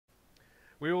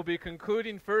We will be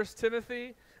concluding First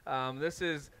Timothy. This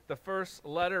is the first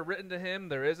letter written to him.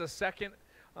 There is a second,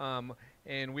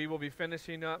 and we will be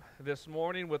finishing up this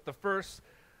morning with the first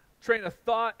train of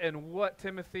thought and what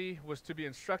Timothy was to be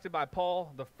instructed by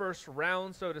Paul, the first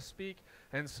round, so to speak.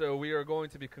 And so we are going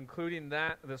to be concluding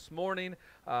that this morning.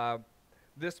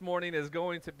 This morning is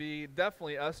going to be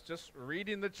definitely us just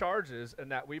reading the charges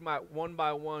and that we might one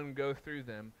by one go through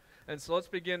them. And so let's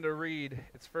begin to read.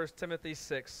 It's 1 Timothy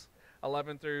 6,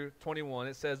 11 through 21.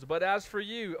 It says, "But as for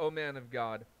you, O man of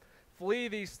God, flee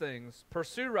these things.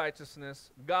 Pursue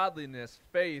righteousness, godliness,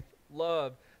 faith,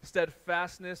 love,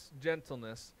 steadfastness,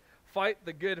 gentleness. Fight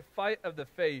the good fight of the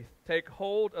faith. Take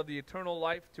hold of the eternal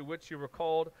life to which you were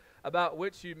called, about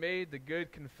which you made the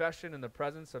good confession in the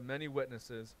presence of many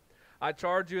witnesses. I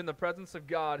charge you in the presence of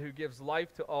God, who gives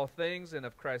life to all things, and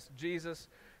of Christ Jesus,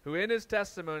 who in his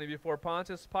testimony before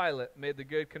Pontius Pilate made the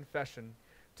good confession,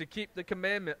 to keep the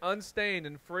commandment unstained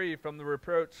and free from the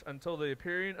reproach until the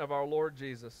appearing of our Lord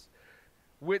Jesus,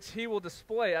 which he will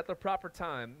display at the proper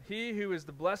time. He who is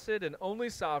the blessed and only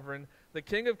sovereign, the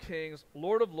King of kings,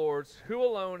 Lord of lords, who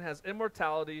alone has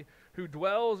immortality, who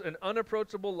dwells in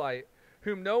unapproachable light,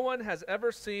 whom no one has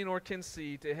ever seen or can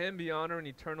see, to him be honor and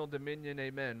eternal dominion.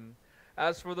 Amen.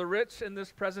 As for the rich in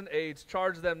this present age,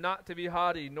 charge them not to be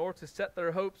haughty, nor to set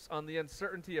their hopes on the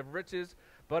uncertainty of riches,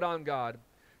 but on God,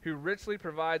 who richly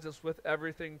provides us with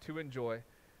everything to enjoy.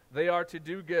 They are to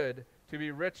do good, to be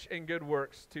rich in good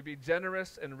works, to be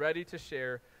generous and ready to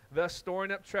share, thus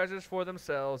storing up treasures for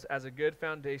themselves as a good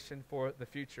foundation for the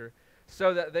future,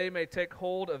 so that they may take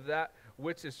hold of that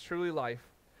which is truly life.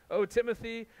 O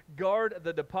Timothy, guard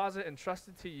the deposit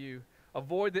entrusted to you.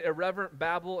 Avoid the irreverent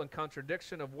babble and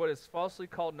contradiction of what is falsely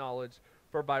called knowledge,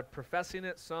 for by professing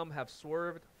it some have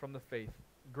swerved from the faith.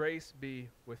 Grace be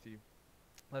with you."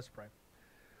 Let's pray.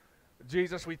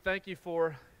 Jesus, we thank you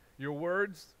for your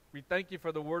words. We thank you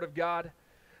for the word of God.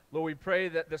 Lord, we pray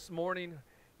that this morning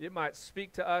it might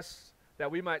speak to us,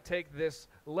 that we might take this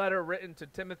letter written to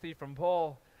Timothy from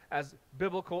Paul as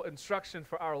biblical instruction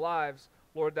for our lives.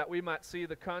 Lord, that we might see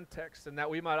the context and that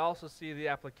we might also see the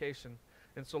application.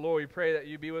 And so, Lord, we pray that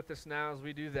you be with us now as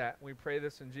we do that. We pray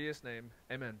this in Jesus' name.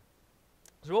 Amen.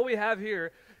 So what we have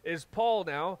here is Paul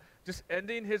now just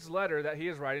ending his letter that he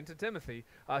is writing to Timothy.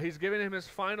 He's giving him his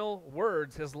final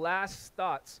words, his last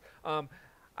thoughts.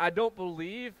 I don't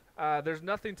believe there's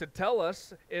nothing to tell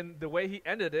us in the way he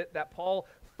ended it that Paul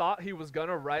thought he was going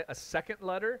to write a second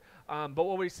letter. But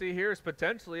what we see here is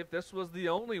potentially, if this was the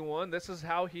only one, this is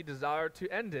how he desired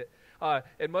to end it.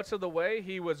 In much of the way,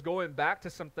 he was going back to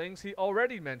some things he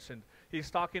already mentioned. He's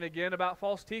talking again about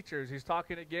false teachers. He's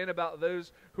talking again about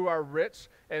those who are rich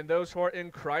and those who are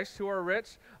in Christ who are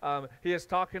rich. He is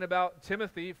talking about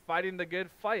Timothy fighting the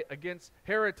good fight against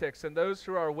heretics and those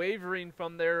who are wavering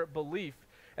from their belief.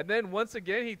 And then once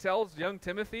again, he tells young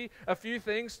Timothy a few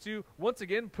things to once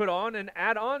again put on and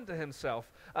add on to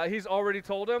himself. He's already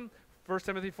told him, 1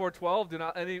 Timothy 4:12, do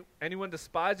not anyone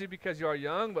despise you because you are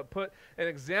young, but put an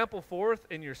example forth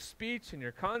in your speech, in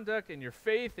your conduct, in your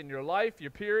faith, in your life,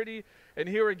 your purity. And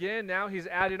here again, now he's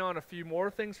adding on a few more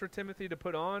things for Timothy to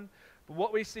put on. But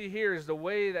what we see here is the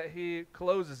way that he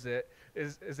closes it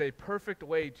is a perfect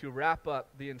way to wrap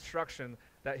up the instruction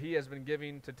that he has been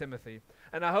giving to Timothy.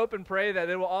 And I hope and pray that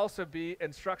it will also be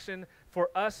instruction for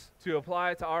us to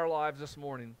apply to our lives this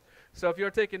morning. So if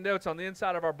you're taking notes on the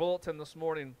inside of our bulletin this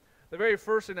morning, the very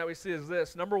first thing that we see is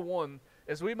this. Number one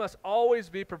is we must always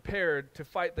be prepared to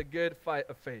fight the good fight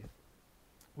of faith.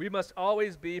 We must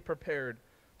always be prepared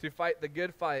to fight the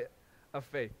good fight of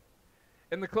faith.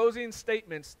 In the closing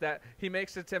statements that he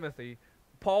makes to Timothy,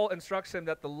 Paul instructs him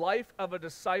that the life of a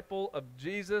disciple of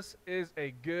Jesus is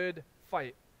a good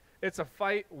fight. It's a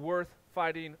fight worth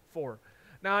fighting for.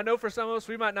 Now, I know for some of us,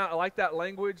 we might not like that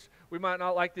language. We might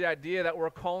not like the idea that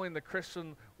we're calling the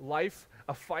Christian life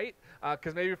a fight,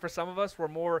 because maybe for some of us, we're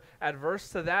more adverse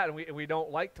to that, and we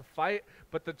don't like to fight.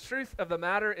 But the truth of the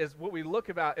matter is what we look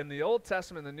about in the Old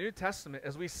Testament and the New Testament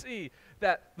is we see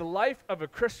that the life of a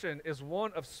Christian is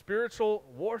one of spiritual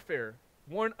warfare,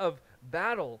 one of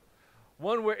battle,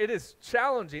 one where it is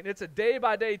challenging. It's a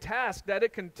day-by-day task that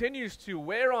it continues to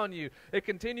wear on you. It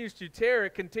continues to tear.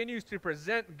 It continues to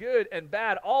present good and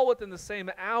bad all within the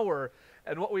same hour.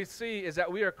 And what we see is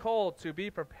that we are called to be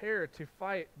prepared to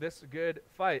fight this good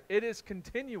fight. It is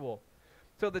continual.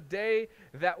 Till the day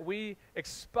that we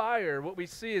expire, what we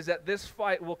see is that this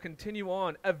fight will continue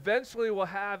on. Eventually will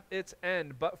have its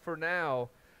end. But for now,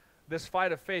 this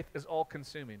fight of faith is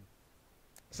all-consuming.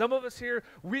 Some of us here,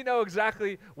 we know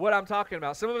exactly what I'm talking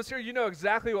about. Some of us here, you know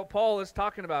exactly what Paul is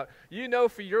talking about. You know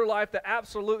for your life that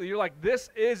absolutely, you're like, this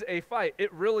is a fight.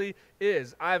 It really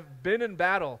is. I've been in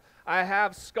battle. I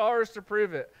have scars to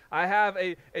prove it. I have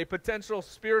a potential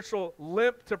spiritual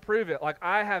limp to prove it. Like,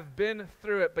 I have been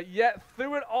through it. But yet,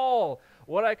 through it all,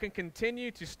 what I can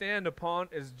continue to stand upon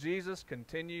is Jesus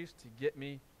continues to get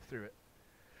me through it.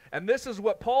 And this is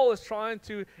what Paul is trying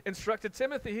to instruct to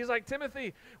Timothy. He's like,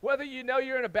 Timothy, whether you know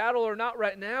you're in a battle or not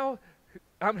right now,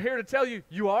 I'm here to tell you,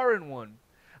 you are in one.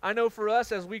 I know for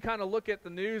us, as we kind of look at the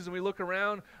news and we look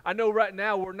around, I know right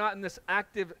now we're not in this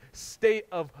active state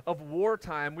of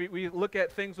wartime. We look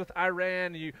at things with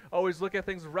Iran. You always look at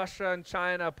things with Russia and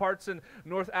China, parts in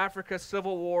North Africa,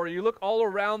 civil war. You look all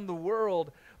around the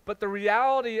world. But the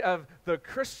reality of the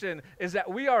Christian is that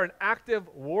we are in active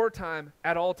wartime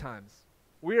at all times.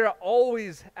 We are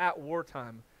always at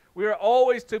wartime. We are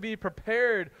always to be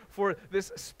prepared for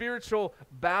this spiritual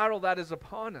battle that is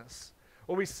upon us.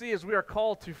 What we see is we are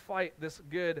called to fight this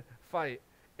good fight,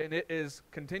 and it is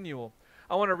continual.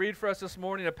 I want to read for us this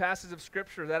morning a passage of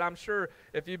Scripture that I'm sure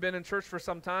if you've been in church for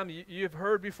some time, you've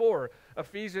heard before.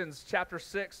 Ephesians chapter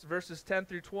 6, verses 10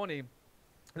 through 20. And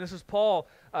this is Paul,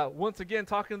 once again,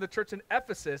 talking to the church in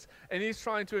Ephesus, and he's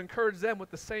trying to encourage them with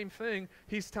the same thing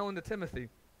he's telling to Timothy.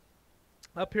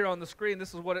 Up here on the screen,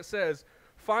 this is what it says.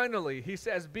 Finally, he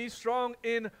says, be strong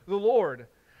in the Lord.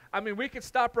 I mean, we could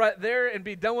stop right there and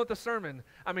be done with the sermon.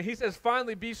 I mean, he says,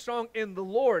 finally, be strong in the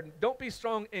Lord. Don't be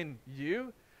strong in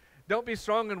you. Don't be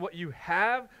strong in what you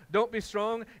have. Don't be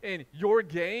strong in your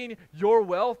gain, your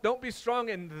wealth. Don't be strong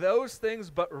in those things,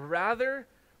 but rather,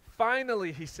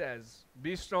 finally, he says,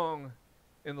 be strong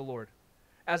in the Lord.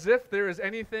 As if there is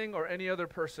anything or any other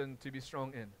person to be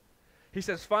strong in. He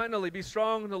says, finally, be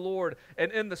strong in the Lord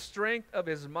and in the strength of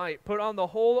his might. Put on the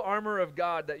whole armor of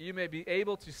God that you may be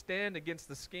able to stand against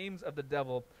the schemes of the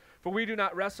devil. For we do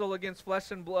not wrestle against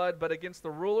flesh and blood, but against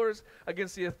the rulers,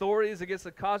 against the authorities, against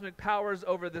the cosmic powers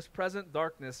over this present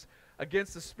darkness,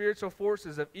 against the spiritual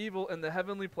forces of evil in the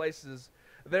heavenly places.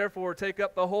 Therefore, take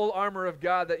up the whole armor of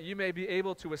God that you may be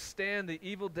able to withstand the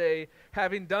evil day,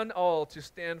 having done all to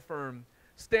stand firm.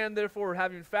 Stand therefore,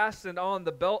 having fastened on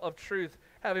the belt of truth,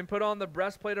 having put on the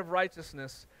breastplate of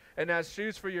righteousness, and as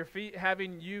shoes for your feet,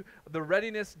 having you the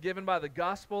readiness given by the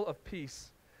gospel of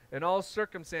peace. In all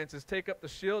circumstances, take up the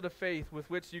shield of faith with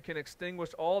which you can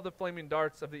extinguish all the flaming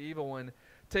darts of the evil one.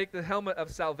 Take the helmet of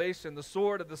salvation, the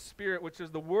sword of the Spirit, which is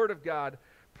the word of God,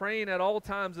 praying at all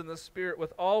times in the Spirit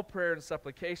with all prayer and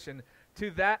supplication.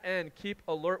 To that end, keep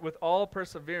alert with all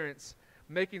perseverance,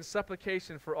 making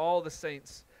supplication for all the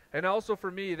saints. And also for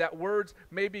me, that words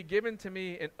may be given to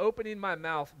me in opening my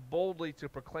mouth boldly to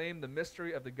proclaim the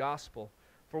mystery of the gospel,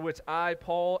 for which I,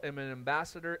 Paul, am an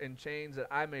ambassador in chains, that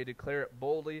I may declare it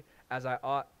boldly as I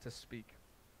ought to speak.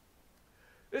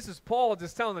 This is Paul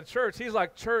just telling the church. He's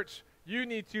like, church, you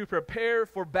need to prepare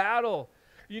for battle.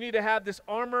 You need to have this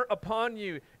armor upon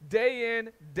you day in,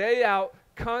 day out,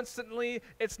 constantly.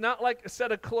 It's not like a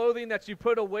set of clothing that you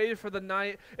put away for the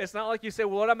night. It's not like you say,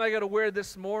 well, what am I going to wear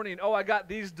this morning? Oh, I got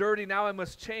these dirty, now I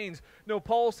must change. No,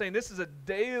 Paul's saying this is a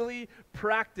daily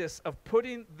practice of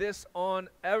putting this on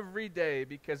every day,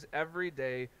 because every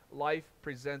day life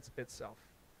presents itself.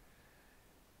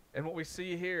 And what we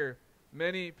see here,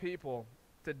 many people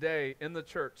today in the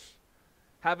church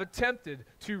have attempted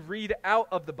to read out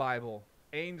of the Bible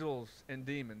angels and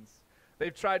demons.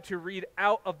 They've tried to read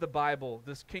out of the Bible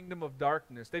this kingdom of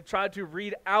darkness. They've tried to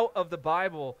read out of the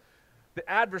Bible the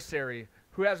adversary,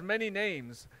 who has many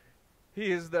names.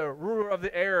 He is the ruler of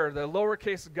the air, the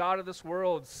lowercase god of this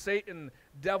world, Satan,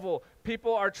 devil.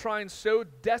 People are trying so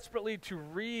desperately to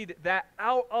read that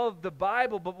out of the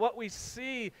Bible, but what we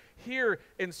see here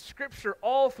in Scripture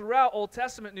all throughout Old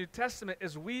Testament, New Testament,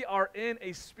 is we are in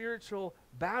a spiritual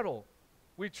battle.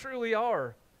 We truly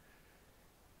are.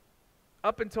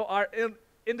 Up until our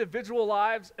individual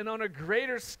lives, and on a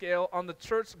greater scale on the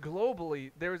church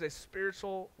globally, there is a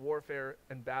spiritual warfare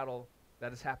and battle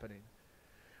that is happening.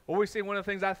 What we see, one of the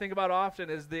things I think about often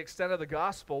is the extent of the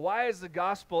gospel. Why is the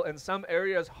gospel in some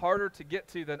areas harder to get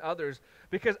to than others?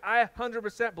 Because I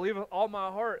 100% believe with all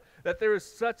my heart that there is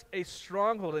such a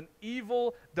stronghold, an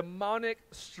evil, demonic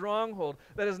stronghold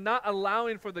that is not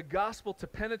allowing for the gospel to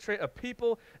penetrate a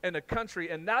people and a country.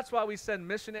 And that's why we send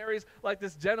missionaries like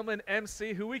this gentleman,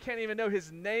 MC, who we can't even know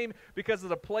his name because of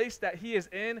the place that he is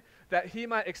in, that he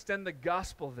might extend the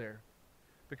gospel there.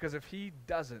 Because if he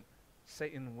doesn't,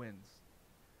 Satan wins.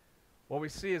 What we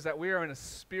see is that we are in a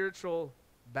spiritual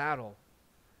battle,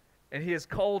 and he has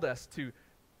called us to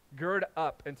gird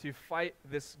up and to fight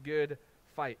this good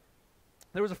fight.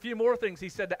 There was a few more things he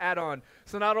said to add on.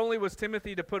 So not only was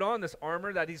Timothy to put on this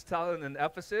armor that he's telling in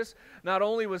Ephesus, not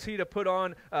only was he to put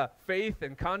on faith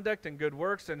and conduct and good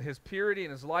works and his purity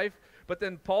in his life, but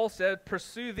then Paul said,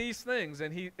 pursue these things.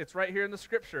 And it's right here in the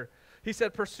scripture. He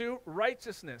said, pursue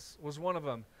righteousness was one of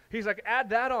them. He's like, add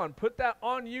that on. Put that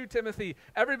on you, Timothy.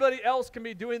 Everybody else can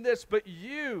be doing this, but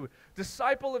you,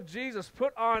 disciple of Jesus,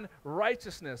 put on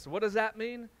righteousness. What does that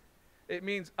mean? It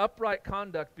means upright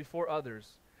conduct before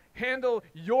others. Handle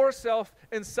yourself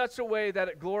in such a way that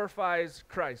it glorifies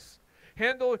Christ.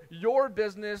 Handle your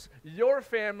business, your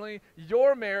family,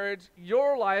 your marriage,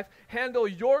 your life. Handle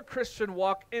your Christian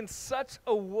walk in such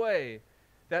a way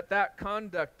that that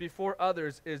conduct before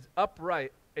others is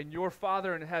upright and your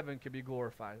Father in heaven can be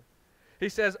glorified. He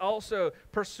says also,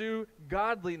 pursue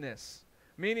godliness,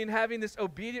 meaning having this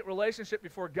obedient relationship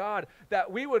before God, that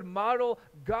we would model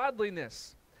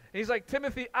godliness. And he's like,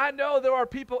 Timothy, I know there are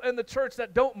people in the church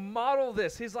that don't model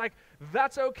this. He's like,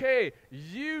 that's okay.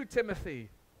 You, Timothy,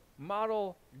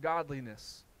 model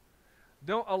godliness.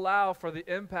 Don't allow for the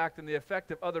impact and the effect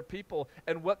of other people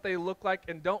and what they look like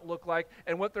and don't look like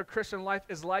and what their Christian life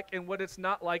is like and what it's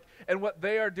not like and what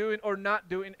they are doing or not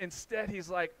doing. Instead, he's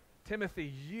like,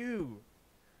 Timothy,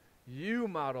 you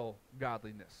model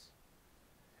godliness,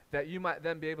 that you might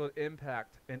then be able to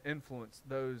impact and influence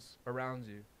those around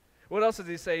you. What else does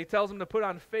he say? He tells them to put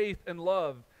on faith and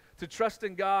love, to trust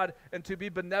in God, and to be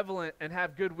benevolent and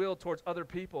have goodwill towards other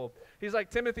people. He's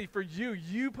like, Timothy, for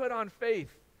you put on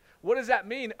faith. What does that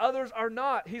mean? Others are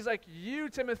not. He's like, you,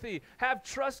 Timothy, have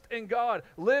trust in God.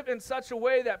 Live in such a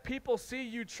way that people see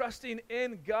you trusting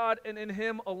in God and in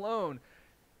Him alone.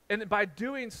 And by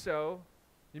doing so,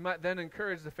 you might then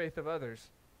encourage the faith of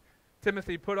others.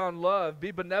 Timothy, put on love,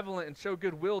 be benevolent, and show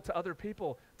goodwill to other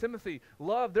people. Timothy,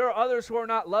 love. There are others who are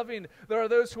not loving. There are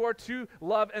those who are to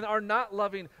love and are not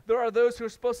loving. There are those who are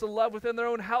supposed to love within their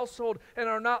own household and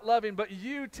are not loving. But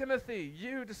you, Timothy,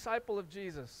 you, disciple of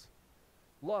Jesus,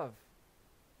 love.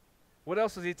 What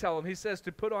else does he tell him? He says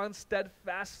to put on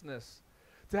steadfastness,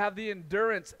 to have the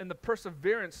endurance and the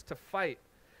perseverance to fight.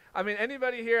 I mean,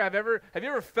 anybody here, have you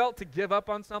ever felt to give up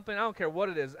on something? I don't care what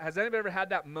it is. Has anybody ever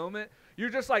had that moment? You're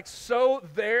just like so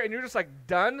there and you're just like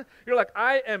done. You're like,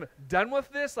 I am done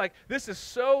with this. Like, this is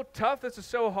so tough. This is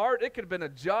so hard. It could have been a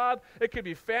job. It could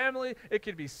be family. It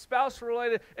could be spouse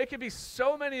related. It could be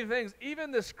so many things.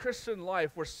 Even this Christian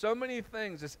life where so many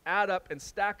things just add up and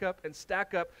stack up and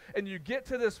stack up. And you get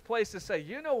to this place to say,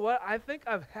 you know what? I think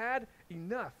I've had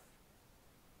enough.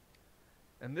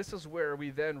 And this is where we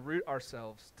then root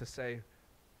ourselves to say,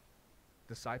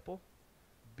 disciple,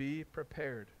 be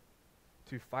prepared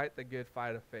to fight the good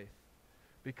fight of faith.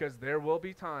 Because there will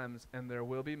be times and there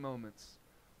will be moments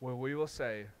where we will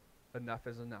say, enough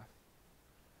is enough.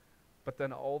 But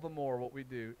then all the more what we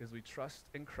do is we trust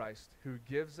in Christ, who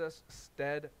gives us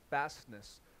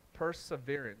steadfastness,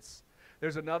 perseverance.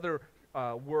 There's another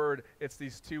word, it's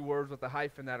these two words with a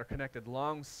hyphen that are connected,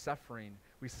 long-suffering.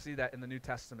 We see that in the New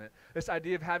Testament. This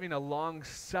idea of having a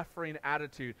long-suffering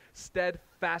attitude,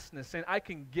 steadfastness, saying I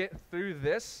can get through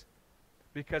this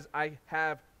because I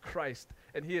have Christ,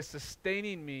 and He is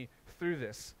sustaining me through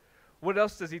this. What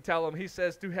else does He tell him? He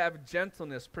says to have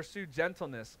gentleness, pursue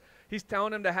gentleness. He's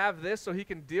telling him to have this so he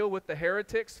can deal with the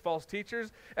heretics, false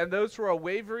teachers, and those who are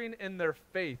wavering in their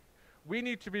faith. We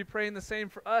need to be praying the same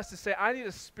for us, to say, I need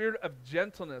a spirit of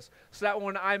gentleness, so that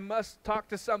when I must talk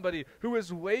to somebody who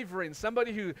is wavering,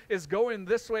 somebody who is going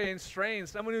this way and straying,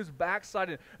 someone who's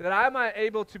backsliding, that I might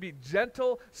able to be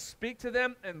gentle, speak to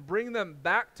them, and bring them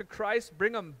back to Christ,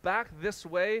 bring them back this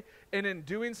way, and in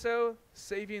doing so,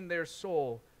 saving their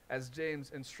soul, as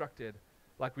James instructed,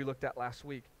 like we looked at last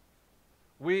week.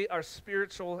 We are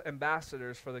spiritual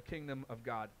ambassadors for the kingdom of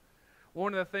God.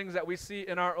 One of the things that we see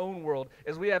in our own world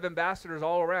is we have ambassadors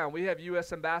all around. We have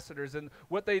U.S. ambassadors, and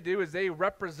what they do is they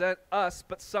represent us,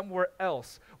 but somewhere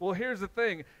else. Well, here's the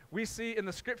thing. We see in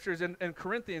the scriptures in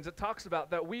Corinthians, it talks about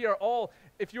that we are all,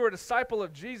 if you are a disciple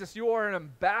of Jesus, you are an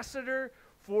ambassador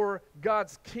for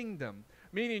God's kingdom,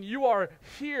 meaning you are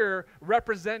here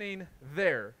representing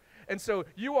there. And so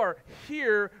you are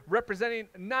here representing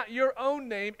not your own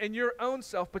name and your own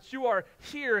self, but you are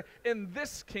here in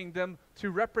this kingdom to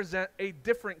represent a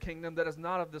different kingdom that is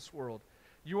not of this world.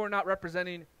 You are not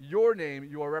representing your name,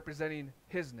 you are representing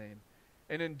His name.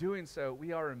 And in doing so,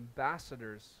 we are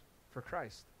ambassadors for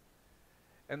Christ.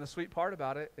 And the sweet part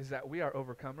about it is that we are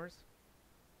overcomers.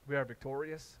 We are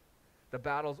victorious. The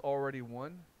battle's already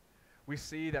won. We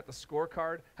see that the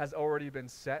scorecard has already been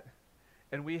set.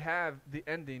 And we have the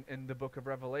ending in the book of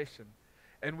Revelation.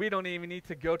 And we don't even need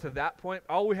to go to that point.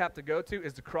 All we have to go to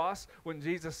is the cross when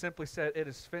Jesus simply said, it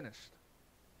is finished.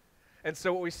 And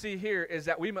so what we see here is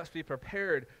that we must be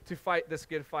prepared to fight this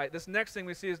good fight. This next thing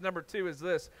we see is number 2 is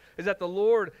this, is that the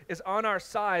Lord is on our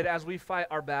side as we fight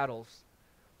our battles.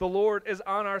 The Lord is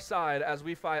on our side as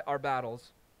we fight our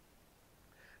battles.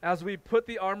 As we put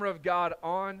the armor of God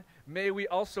on, may we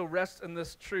also rest in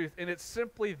this truth. And it's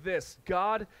simply this: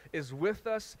 God is with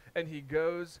us and he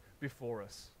goes before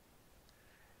us.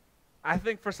 I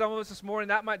think for some of us this morning,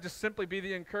 that might just simply be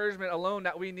the encouragement alone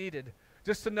that we needed.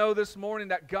 Just to know this morning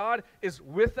that God is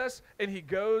with us and he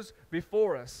goes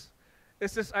before us.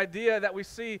 It's this idea that we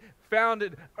see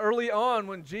founded early on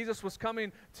when Jesus was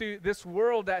coming to this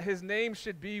world, that his name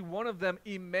should be one of them,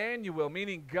 Emmanuel,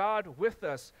 meaning God with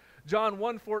us. John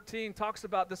 1:14 talks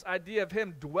about this idea of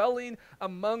him dwelling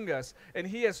among us, and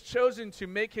he has chosen to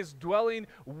make his dwelling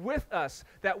with us,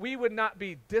 that we would not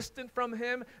be distant from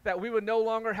him, that we would no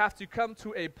longer have to come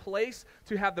to a place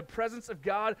to have the presence of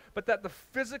God, but that the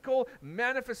physical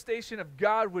manifestation of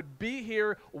God would be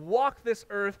here, walk this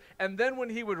earth, and then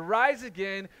when he would rise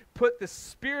again, put the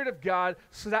Spirit of God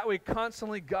so that way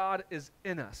constantly God is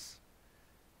in us.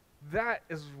 That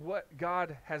is what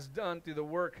God has done through the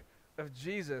work of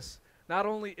Jesus. Not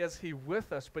only is he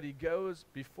with us, but he goes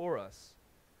before us.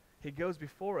 He goes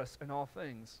before us in all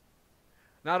things.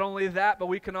 Not only that, but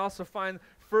we can also find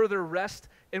further rest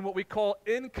in what we call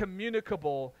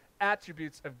incommunicable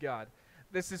attributes of God.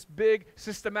 This is big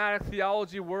systematic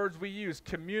theology words we use: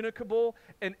 communicable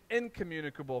and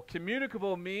incommunicable.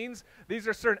 Communicable means these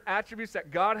are certain attributes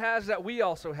that God has that we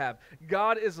also have.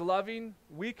 God is loving,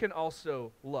 we can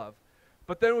also love.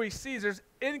 But then we see there's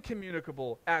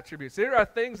incommunicable attributes. There are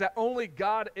things that only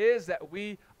God is that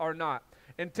we are not.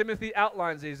 And Timothy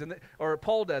outlines these, or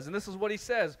Paul does, and this is what he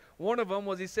says. One of them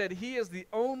was, he said, he is the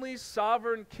only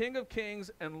sovereign King of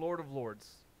kings and Lord of lords.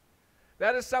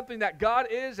 That is something that God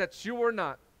is that you are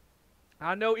not.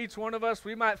 I know each one of us,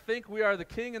 we might think we are the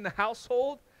king in the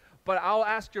household, but I'll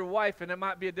ask your wife, and it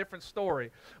might be a different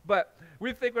story. But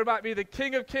we think we might be the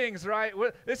King of kings, right?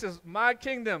 This is my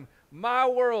kingdom, my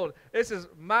world. This is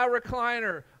my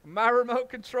recliner, my remote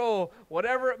control,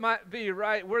 whatever it might be,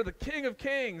 right? We're the King of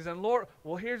kings and Lord.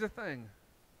 Well, here's the thing.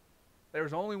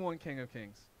 There's only one King of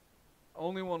kings,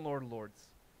 only one Lord of lords,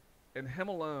 and him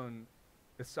alone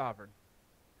is sovereign.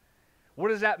 What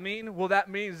does that mean? Well, that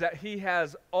means that he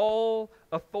has all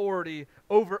authority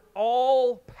over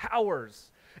all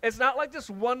powers. It's not like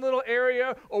just one little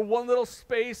area or one little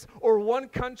space or one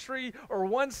country or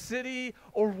one city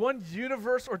or one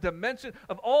universe or dimension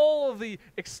of all of the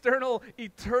external,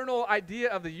 eternal idea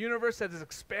of the universe that is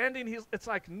expanding. It's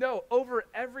like, no, over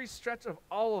every stretch of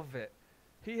all of it,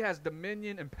 he has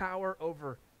dominion and power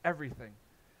over everything.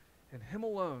 And him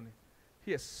alone,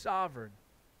 he is sovereign,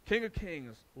 King of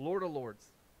kings, Lord of lords.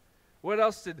 What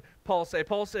else did Paul say?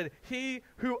 Paul said, he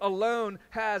who alone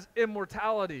has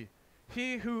immortality.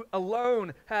 He who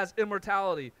alone has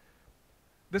immortality.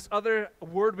 This other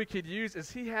word we could use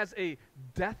is he has a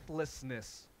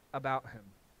deathlessness about him.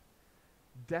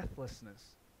 Deathlessness.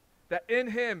 That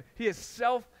in him, he is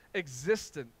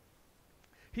self-existent.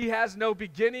 He has no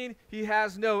beginning. He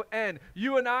has no end.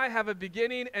 You and I have a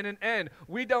beginning and an end.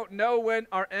 We don't know when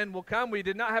our end will come. We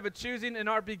did not have a choosing in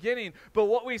our beginning. But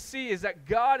what we see is that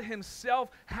God himself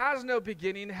has no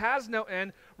beginning, has no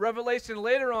end. Revelation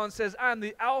later on says, I am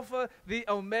the Alpha, the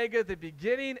Omega, the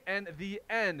beginning and the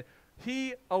end.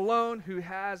 He alone who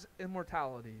has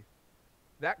immortality.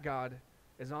 That God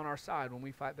is on our side when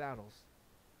we fight battles.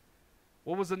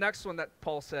 What was the next one that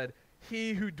Paul said?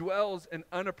 He who dwells in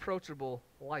unapproachable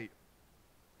light.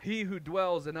 He who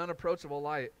dwells in unapproachable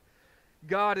light.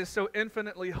 God is so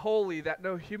infinitely holy that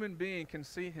no human being can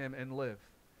see him and live.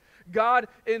 God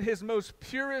in his most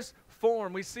purest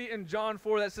form. We see in John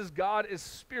 4 that says God is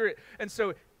spirit. And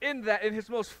so in that, in his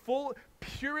most full,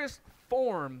 purest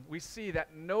form, we see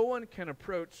that no one can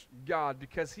approach God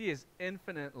because he is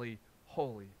infinitely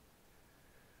holy.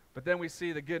 But then we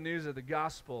see the good news of the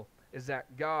gospel is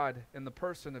that God, in the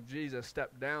person of Jesus,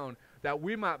 stepped down that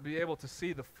we might be able to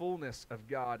see the fullness of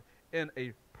God in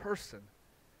a person.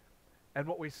 And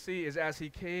what we see is as he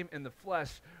came in the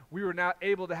flesh, we were now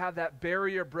able to have that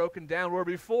barrier broken down, where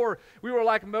before we were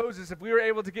like Moses. If we were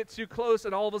able to get too close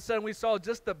and all of a sudden we saw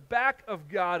just the back of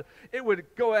God, it would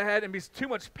go ahead and be too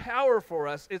much power for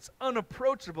us. It's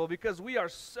unapproachable because we are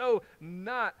so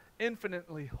not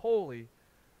infinitely holy.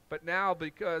 But now,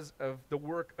 because of the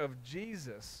work of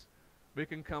Jesus, we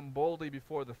can come boldly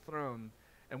before the throne,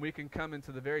 and we can come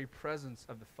into the very presence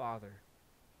of the Father.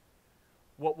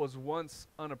 What was once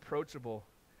unapproachable,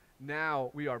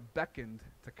 now we are beckoned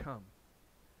to come.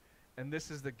 And this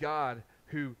is the God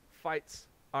who fights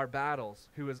our battles,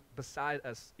 who is beside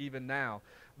us even now.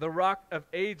 The Rock of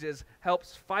Ages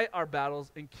helps fight our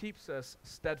battles and keeps us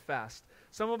steadfast.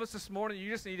 Some of us this morning, you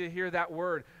just need to hear that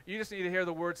word. You just need to hear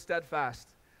the word steadfast.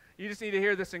 You just need to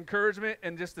hear this encouragement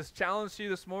and just this challenge to you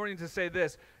this morning to say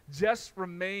this: just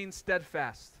remain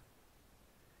steadfast.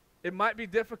 It might be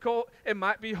difficult, it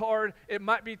might be hard, it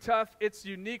might be tough. It's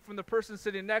unique from the person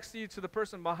sitting next to you to the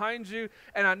person behind you.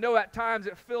 And I know at times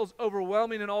it feels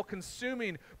overwhelming and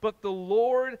all-consuming, but the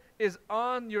Lord is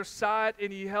on your side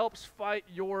and He helps fight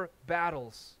your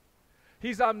battles.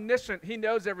 He's omniscient. He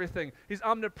knows everything. He's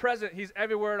omnipresent. He's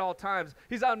everywhere at all times.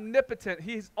 He's omnipotent.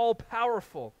 He's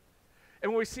all-powerful.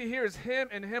 And what we see here is Him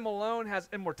and Him alone has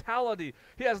immortality.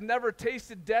 He has never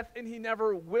tasted death, and He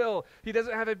never will. He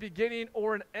doesn't have a beginning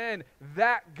or an end.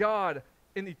 That God,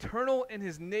 in eternal in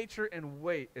His nature and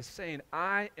weight, is saying,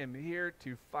 I am here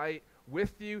to fight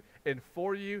with you and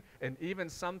for you, and even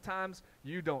sometimes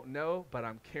you don't know, but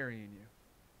I'm carrying you.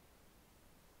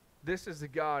 This is the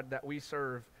God that we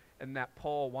serve and that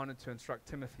Paul wanted to instruct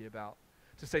Timothy about.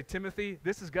 To say, Timothy,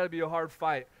 this has got to be a hard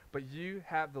fight, but you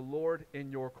have the Lord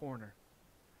in your corner.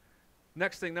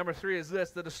 Next thing, number 3, is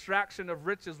this: the distraction of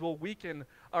riches will weaken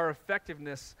our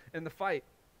effectiveness in the fight.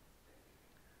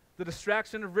 The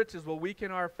distraction of riches will weaken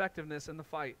our effectiveness in the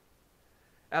fight.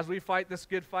 As we fight this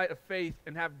good fight of faith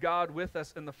and have God with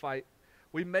us in the fight,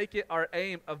 we make it our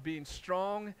aim of being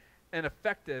strong and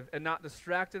effective and not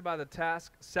distracted by the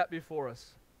task set before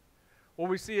us. What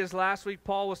we see is last week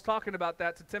Paul was talking about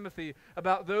that to Timothy,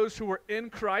 about those who were in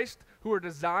Christ, who were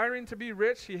desiring to be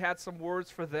rich. He had some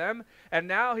words for them. And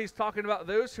now he's talking about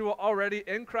those who are already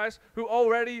in Christ, who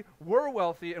already were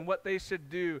wealthy, and what they should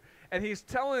do. And he's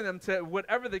telling them to,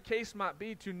 whatever the case might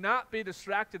be, to not be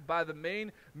distracted by the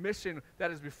main mission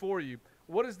that is before you.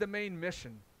 What is the main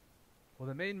mission? Well,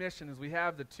 the main mission is we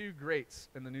have the 2 greats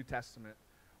in the New Testament.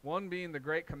 One being the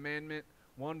Great Commandment,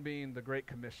 one being the Great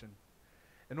Commission.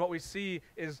 And what we see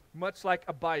is much like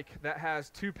a bike that has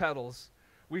 2 pedals.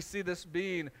 We see this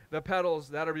being the pedals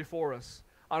that are before us.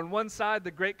 On one side,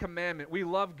 the Great Commandment. We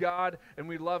love God and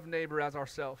we love neighbor as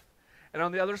ourselves. And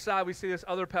on the other side, we see this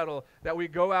other pedal that we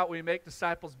go out, we make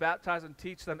disciples, baptize and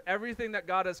teach them everything that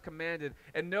God has commanded.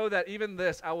 And know that even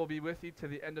this, I will be with you to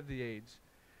the end of the age.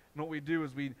 And what we do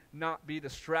is we not be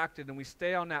distracted and we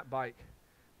stay on that bike.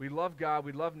 We love God,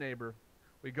 we love neighbor.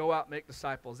 We go out and make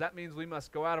disciples. That means we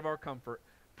must go out of our comfort.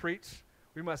 Preach.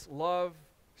 We must love,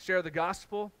 share the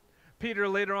gospel. Peter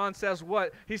later on says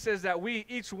what? He says that we,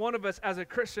 each one of us as a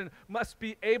Christian, must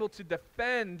be able to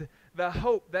defend the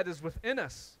hope that is within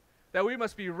us. That we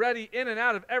must be ready in and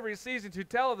out of every season to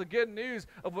tell the good news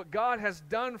of what God has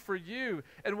done for you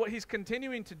and what He's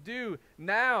continuing to do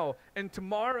now and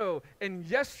tomorrow and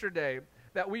yesterday.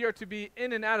 That we are to be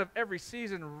in and out of every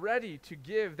season ready to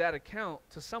give that account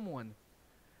to someone.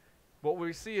 What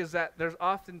we see is that there's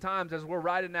oftentimes as we're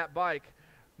riding that bike,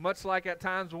 much like at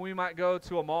times when we might go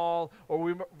to a mall or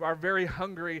we are very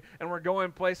hungry and we're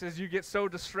going places, you get so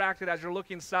distracted as you're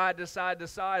looking side to side to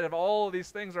side of all of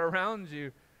these things are around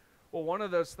you. Well, one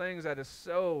of those things that is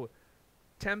so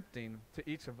tempting to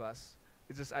each of us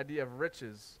is this idea of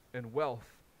riches and wealth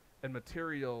and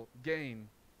material gain.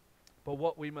 But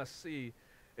what we must see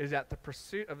is that the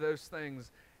pursuit of those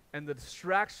things and the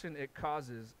distraction it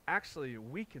causes actually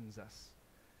weakens us.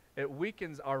 It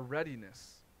weakens our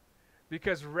readiness.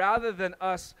 Because rather than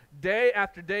us day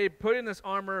after day putting this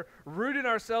armor, rooting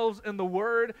ourselves in the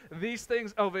Word, these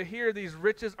things over here, these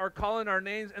riches are calling our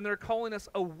names and they're calling us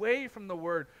away from the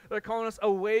Word. They're calling us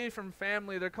away from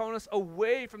family. They're calling us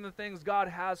away from the things God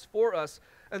has for us.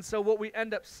 And so what we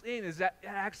end up seeing is that it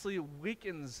actually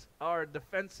weakens our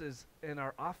defenses and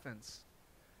our offense.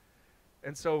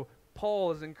 And so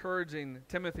Paul is encouraging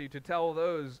Timothy to tell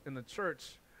those in the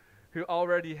church who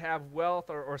already have wealth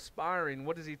or aspiring.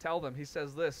 What does he tell them? He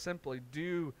says this simply: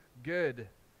 do good,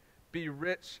 be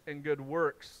rich in good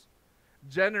works,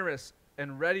 generous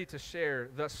and ready to share,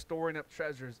 thus storing up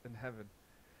treasures in heaven.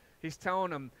 He's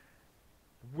telling them,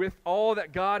 with all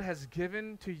that God has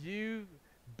given to you,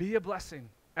 be a blessing.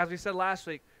 As we said last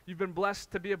week, you've been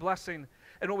blessed to be a blessing.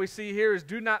 And what we see here is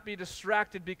do not be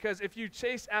distracted, because if you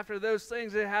chase after those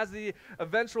things, it has the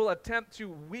eventual attempt to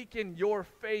weaken your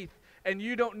faith. And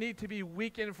you don't need to be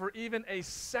weakened for even a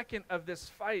second of this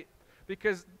fight,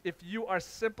 because if you are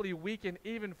simply weakened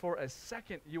even for a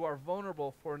second, you are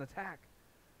vulnerable for an attack.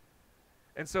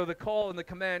 And so the call and the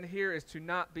command here is to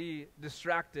not be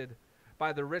distracted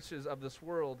by the riches of this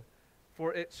world,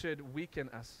 for it should weaken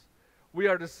us. We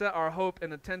are to set our hope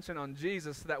and attention on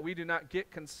Jesus so that we do not get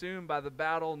consumed by the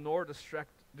battle nor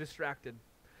distracted.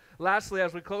 Lastly,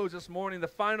 as we close this morning, the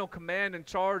final command and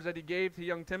charge that he gave to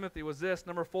young Timothy was this.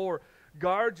 Number 4,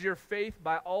 Guard your faith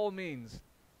by all means.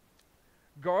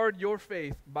 Guard your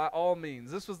faith by all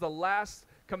means. This was the last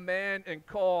command and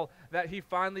call that he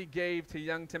finally gave to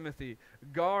young Timothy.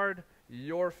 Guard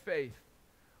your faith.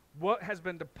 What has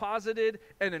been deposited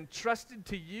and entrusted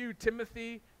to you,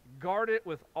 Timothy, guard it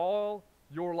with all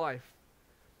your life.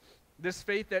 This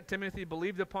faith that Timothy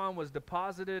believed upon was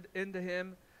deposited into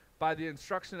him by the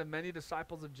instruction of many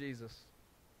disciples of Jesus.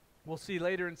 We'll see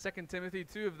later in 2 Timothy,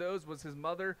 2 of those was his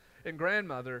mother and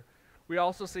grandmother. We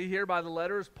also see here by the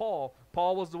letters Paul.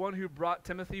 Paul was the one who brought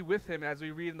Timothy with him, as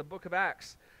we read in the book of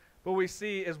Acts. What we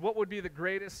see is what would be the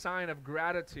greatest sign of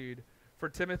gratitude for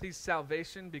Timothy's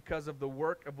salvation because of the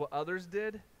work of what others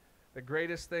did. The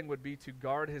greatest thing would be to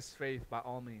guard his faith by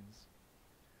all means.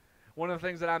 One of the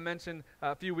things that I mentioned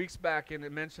a few weeks back and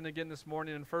mentioned again this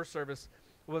morning in first service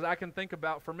was I can think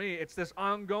about, for me, it's this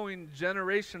ongoing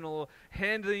generational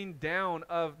handing down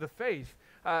of the faith.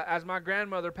 As my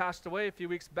grandmother passed away a few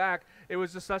weeks back, it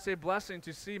was just such a blessing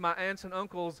to see my aunts and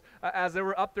uncles as they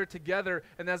were up there together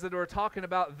and as they were talking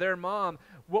about their mom.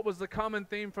 What was the common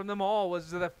theme from them all was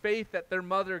the faith that their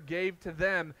mother gave to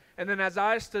them. And then as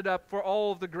I stood up for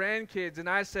all of the grandkids and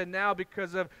I said, now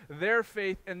because of their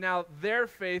faith and now their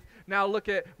faith, now look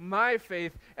at my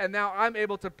faith, and now I'm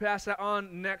able to pass that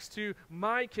on next to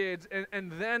my kids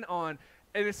and then on.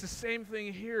 And it's the same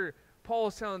thing here. Paul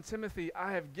is telling Timothy,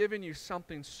 I have given you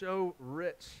something so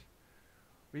rich.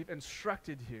 We've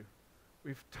instructed you.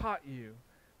 We've taught you.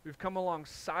 We've come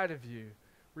alongside of you.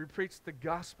 We preached the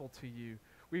gospel to you.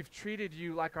 We've treated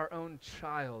you like our own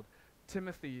child.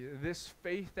 Timothy, this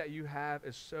faith that you have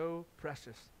is so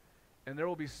precious. And there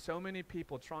will be so many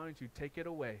people trying to take it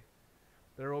away.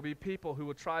 There will be people who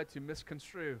will try to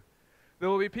misconstrue. There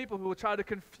will be people who will try to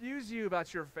confuse you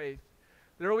about your faith.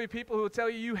 There will be people who will tell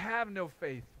you you have no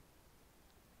faith.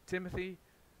 Timothy,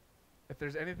 if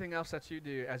there's anything else that you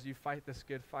do as you fight this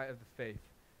good fight of the faith,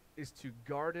 is to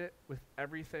guard it with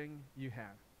everything you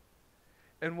have.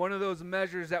 And one of those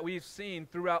measures that we've seen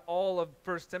throughout all of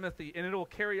 1 Timothy, and it will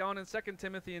carry on in 2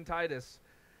 Timothy and Titus,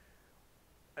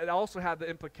 it also had the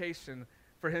implication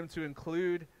for him to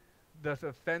include the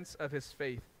defense of his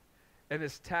faith and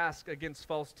his task against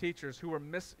false teachers who were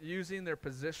misusing their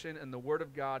position in the Word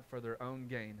of God for their own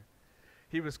gain.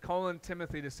 He was calling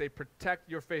Timothy to say, protect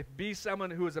your faith. Be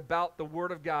someone who is about the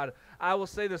Word of God. I will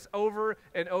say this over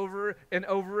and over and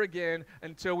over again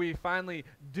until we finally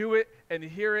do it and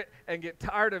hear it and get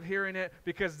tired of hearing it,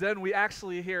 because then we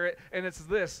actually hear it, and it's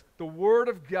this: the Word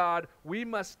of God, we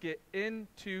must get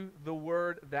into the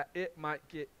Word that it might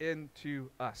get into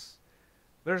us.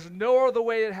 There's no other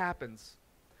way it happens.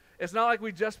 It's not like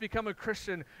we just become a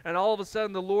Christian and all of a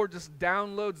sudden the Lord just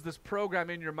downloads this program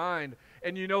in your mind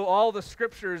and you know all the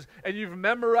scriptures and you've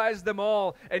memorized them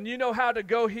all and you know how to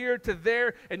go here to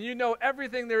there and you know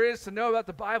everything there is to know about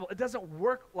the Bible. It doesn't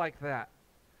work like that.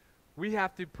 We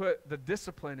have to put the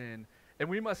discipline in, and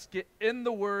we must get in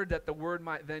the Word that the Word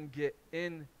might then get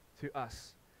into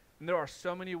us. And there are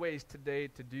so many ways today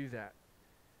to do that.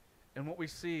 And what we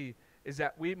see is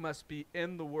that we must be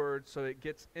in the Word so it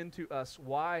gets into us.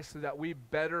 Why? So that we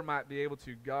better might be able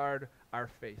to guard our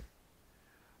faith.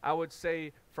 I would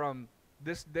say from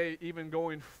this day even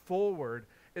going forward,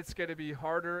 it's going to be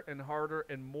harder and harder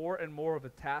and more of a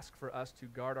task for us to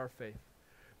guard our faith,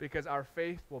 because our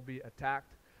faith will be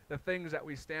attacked. The things that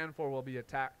we stand for will be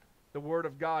attacked. The Word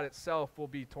of God itself will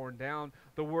be torn down.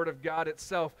 The Word of God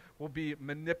itself will be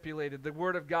manipulated. The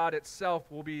Word of God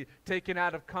itself will be taken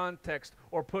out of context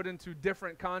or put into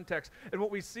different contexts. And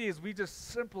what we see is we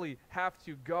just simply have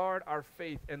to guard our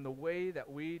faith. And the way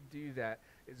that we do that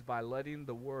is by letting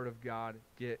the Word of God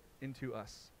get into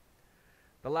us.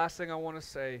 The last thing I want to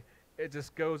say, it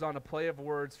just goes on a play of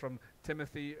words from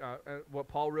Timothy, what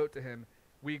Paul wrote to him.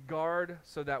 We guard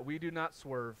so that we do not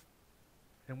swerve.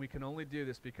 And we can only do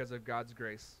this because of God's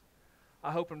grace.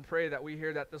 I hope and pray that we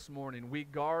hear that this morning. We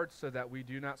guard so that we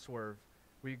do not swerve.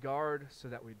 We guard so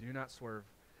that we do not swerve.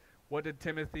 What did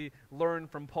Timothy learn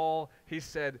from Paul? He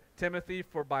said, Timothy,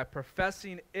 for by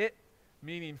professing it,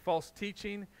 meaning false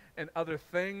teaching and other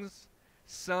things,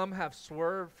 some have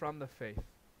swerved from the faith.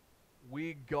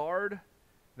 We guard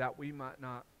that we might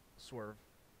not swerve.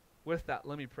 With that,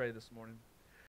 let me pray this morning.